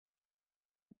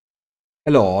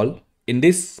Hello all, in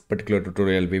this particular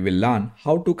tutorial we will learn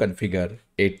how to configure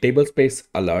a tablespace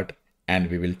alert and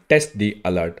we will test the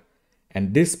alert,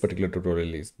 and this particular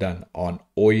tutorial is done on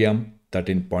OEM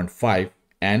 13.5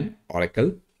 and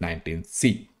Oracle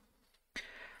 19C.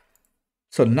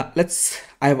 So now let's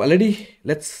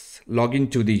log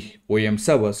into the OEM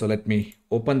server. So let me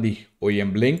open the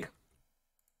OEM link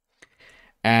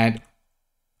and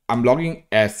I'm logging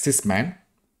as sysman.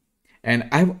 And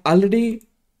I've already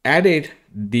added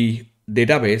the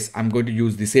database. I'm going to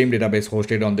use the same database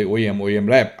hosted on the OEM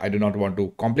rep. I do not want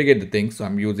to complicate the things, so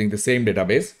I'm using the same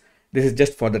database. This is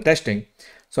just for the testing.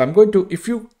 So I'm going to, if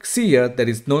you see here, there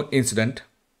is no incident,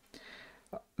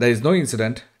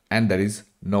 and there is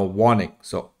no warning.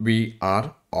 So we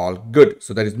are all good.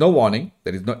 So there is no warning,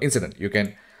 there is no incident. You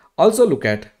can also look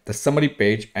at the summary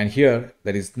page, and here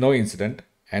there is no incident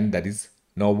and there is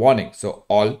no warning. So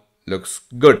all looks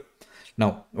good.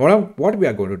 Now, what we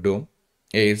are going to do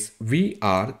is we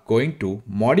are going to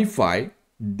modify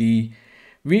the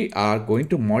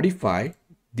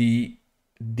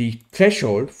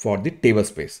threshold for the table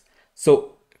space.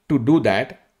 So to do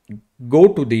that, go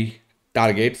to the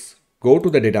targets, go to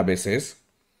the databases,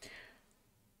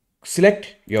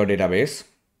 select your database.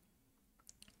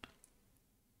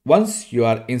 Once you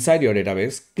are inside your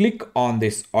database, click on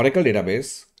this Oracle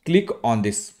database, click on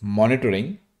this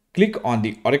monitoring, click on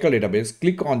the Oracle database,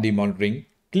 click on the monitoring,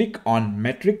 click on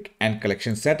metric and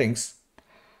collection settings.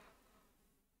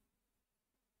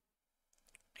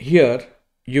 Here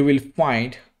you will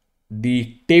find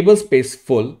the table space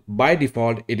full. By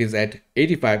default it is at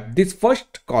 85. This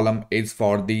first column is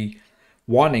for the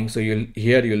warning. So you'll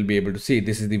be able to see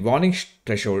this is the warning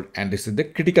threshold and this is the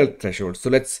critical threshold. So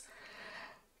let's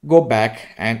go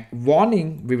back, and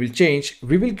warning we will change.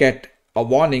 We will get a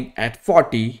warning at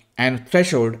 40 and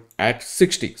threshold at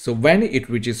 60. So when it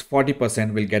reaches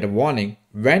 40%, we'll get a warning.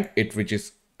 When it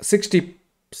reaches 60%,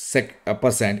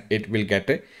 it will get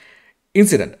a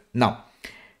incident. Now,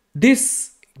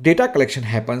 this data collection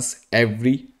happens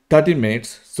every 13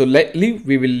 minutes. So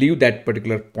we will leave that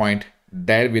particular point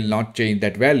there, will not change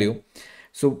that value.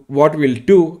 So what we'll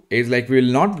do is, like, we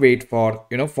will not wait for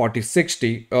 40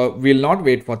 60, we'll not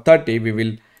wait for 30.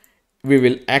 We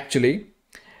will actually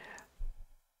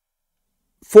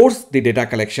force the data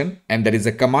collection, and there is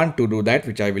a command to do that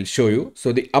which I will show you.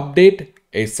 So the update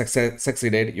is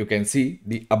succeeded. You can see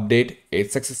the update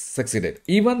is succeeded.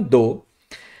 Even though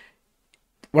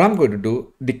what I'm going to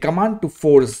do, the command to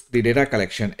force the data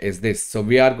collection is this. So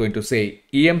we are going to say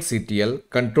emctl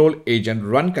control agent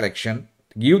run collection,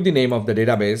 give the name of the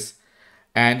database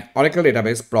and Oracle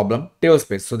database problem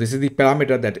tablespace. So this is the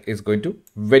parameter that is going to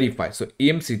verify. So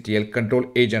emctl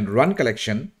control agent run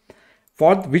collection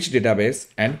for which database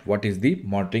and what is the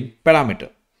monitoring parameter.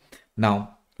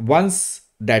 Now, once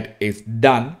that is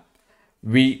done,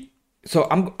 I'm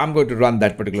going to run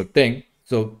that particular thing.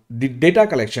 So the data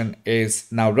collection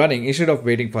is now running instead of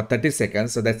waiting for 30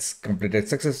 seconds. So that's completed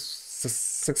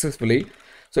successfully.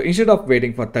 So instead of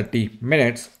waiting for 30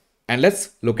 minutes, and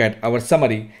let's look at our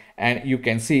summary, and you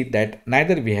can see that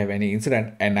neither we have any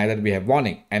incident and neither we have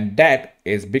warning. And that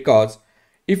is because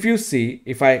if you see,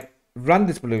 if I run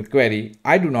this particular query,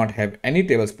 I do not have any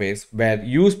table space where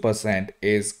use percent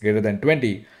is greater than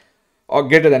 20 or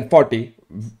greater than 40,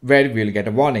 where we'll get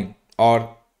a warning,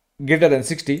 or greater than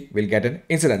 60 will get an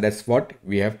incident. That's what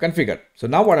we have configured. So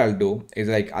now what I'll do is,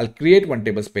 like, I'll create one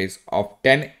table space of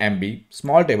 10 MB,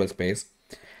 small table space.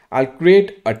 I'll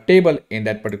create a table in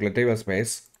that particular table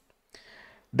space.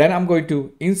 Then I'm going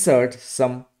to insert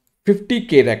some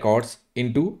 50K records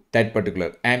into that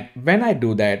particular. And when I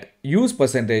do that, use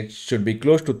percentage should be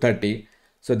close to 30.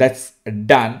 So that's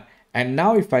done. And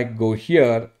now if I go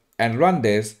here and run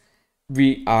this,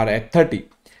 we are at 30.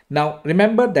 Now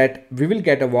remember that we will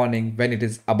get a warning when it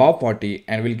is above 40,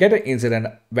 and we'll get an incident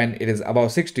when it is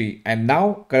above 60. And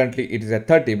now currently it is at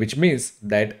 30, which means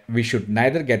that we should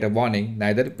neither get a warning,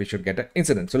 neither we should get an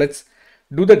incident. So let's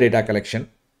do the data collection.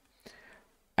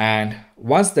 And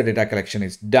once the data collection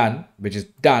is done, which is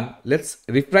done, let's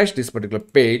refresh this particular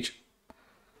page.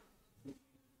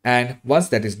 And once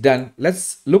that is done,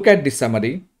 let's look at the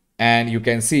summary. And you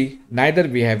can see neither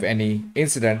we have any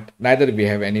incident, neither we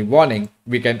have any warning.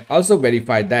 We can also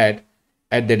verify that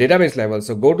at the database level.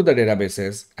 So go to the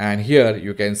databases, and here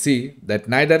you can see that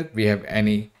neither we have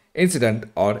any incident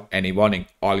or any warning.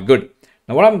 All good.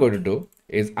 Now what I'm going to do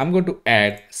is I'm going to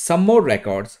add some more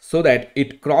records so that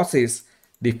it crosses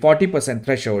the 40%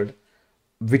 threshold,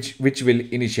 which will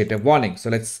initiate a warning.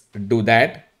 So let's do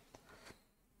that.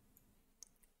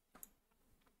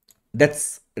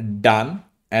 That's done.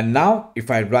 And now if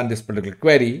I run this particular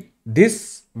query,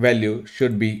 this value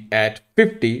should be at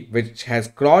 50, which has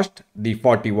crossed the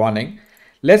 40 warning.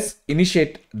 Let's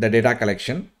initiate the data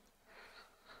collection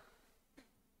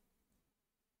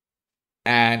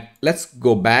and let's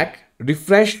go back,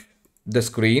 refresh the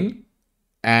screen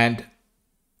and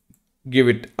give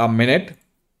it a minute,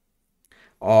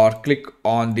 or click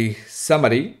on the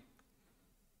summary,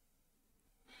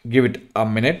 give it a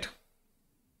minute.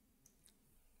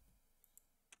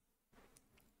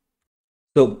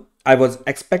 So I was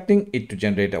expecting it to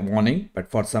generate a warning, but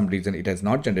for some reason it has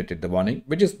not generated the warning,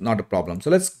 which is not a problem.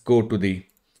 So let's go to the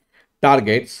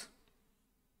targets,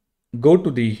 go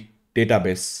to the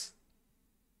database,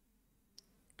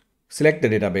 select the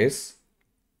database,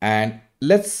 and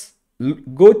let's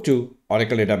go to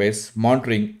Oracle database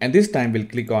monitoring, and this time we'll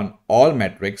click on all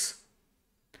metrics.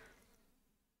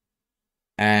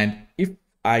 And if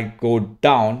I go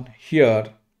down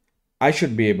here, I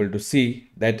should be able to see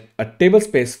that a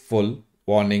tablespace full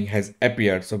warning has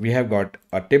appeared. So we have got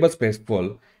a tablespace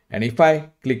full, and if I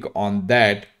click on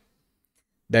that,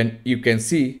 then you can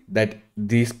see that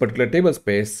this particular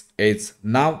tablespace is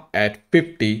now at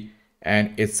 50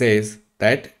 and it says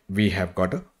that we have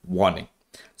got a warning.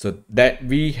 So that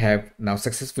we have now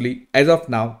successfully, as of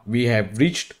now, we have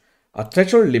reached a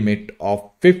threshold limit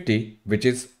of 50, which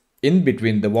is in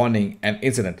between the warning and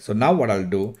incident. So now what I'll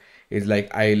do is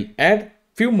like I'll add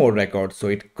few more records so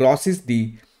it crosses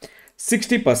the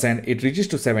 60%, it reaches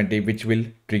to 70, which will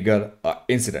trigger an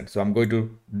incident. So I'm going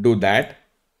to do that.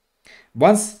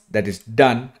 Once that is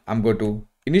done, I'm going to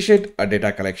initiate a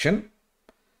data collection.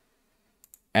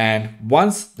 And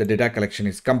once the data collection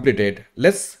is completed,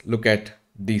 let's look at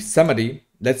the summary.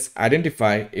 Let's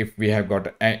identify if we have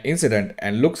got an incident,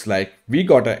 and looks like we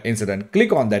got an incident.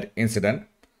 Click on that incident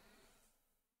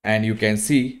and you can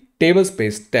see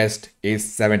tablespace test is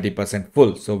 70%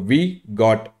 full. So we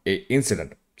got a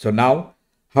incident. So now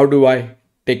how do I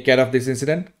take care of this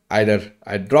incident? Either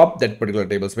I drop that particular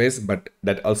tablespace, but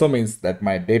that also means that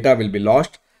my data will be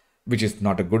lost, which is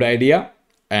not a good idea.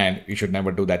 And you should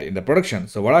never do that in the production.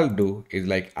 So what I'll do is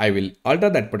like I will alter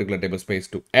that particular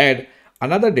tablespace to add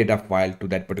another data file to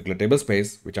that particular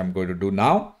tablespace, which I'm going to do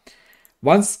now.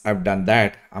 Once I've done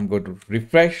that, I'm going to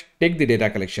refresh, take the data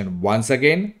collection once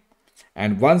again.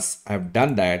 And once I've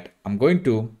done that, I'm going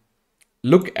to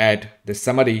look at the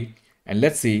summary and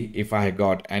let's see if I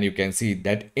got, and you can see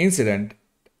that incident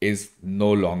is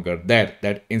no longer there.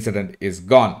 That incident is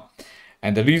gone.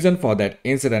 And the reason for that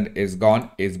incident is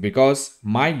gone is because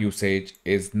my usage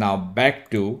is now back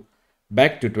to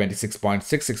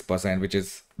 26.66%, which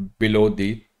is below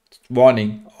the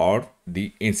warning or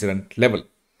the incident level.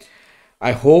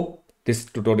 I hope this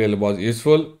tutorial was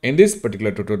useful. In this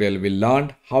particular tutorial, we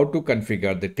learned how to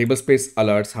configure the tablespace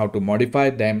alerts, how to modify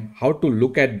them, how to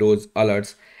look at those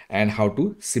alerts, and how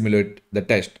to simulate the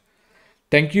test.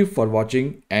 Thank you for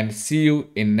watching and see you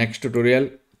in next tutorial.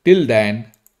 Till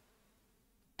then,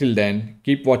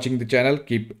 keep watching the channel,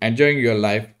 keep enjoying your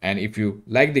life, and if you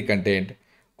like the content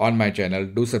on my channel,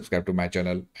 do subscribe to my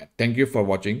channel. Thank you for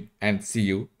watching and see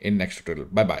you in next tutorial.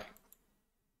 Bye bye.